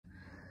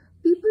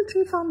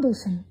Tree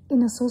Foundation,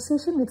 in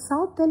association with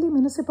South Delhi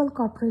Municipal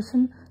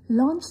Corporation,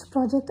 launched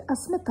Project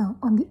ASMITA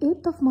on the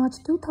 8th of March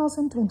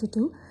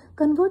 2022,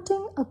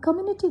 converting a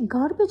community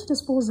garbage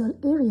disposal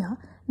area,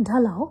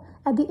 Dhalao,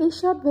 at the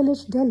Asiad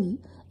Village, Delhi,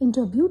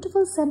 into a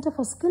beautiful center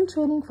for skill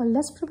training for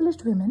less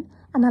privileged women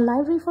and a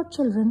library for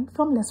children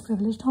from less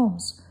privileged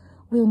homes.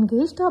 We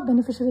engaged our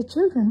beneficiary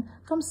children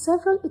from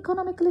several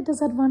economically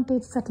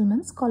disadvantaged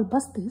settlements called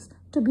bastis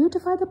to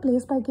beautify the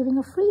place by giving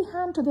a free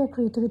hand to their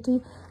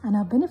creativity, and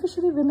our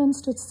beneficiary women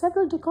stitched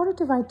several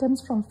decorative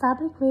items from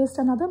fabric waste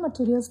and other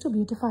materials to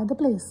beautify the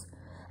place.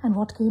 And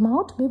what came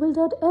out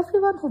bewildered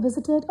everyone who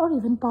visited or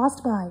even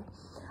passed by.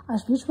 A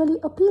visually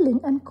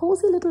appealing and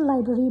cozy little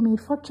library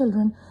made for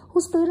children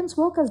whose parents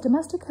work as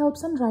domestic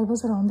helps and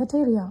drivers around that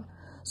area.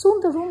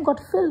 Soon the room got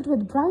filled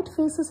with bright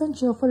faces and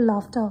cheerful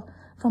laughter,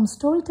 from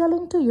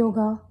storytelling to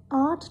yoga,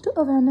 art to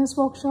awareness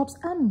workshops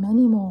and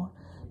many more.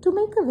 To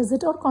make a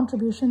visit or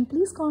contribution,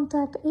 please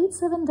contact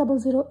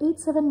 8700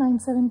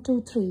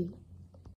 879723.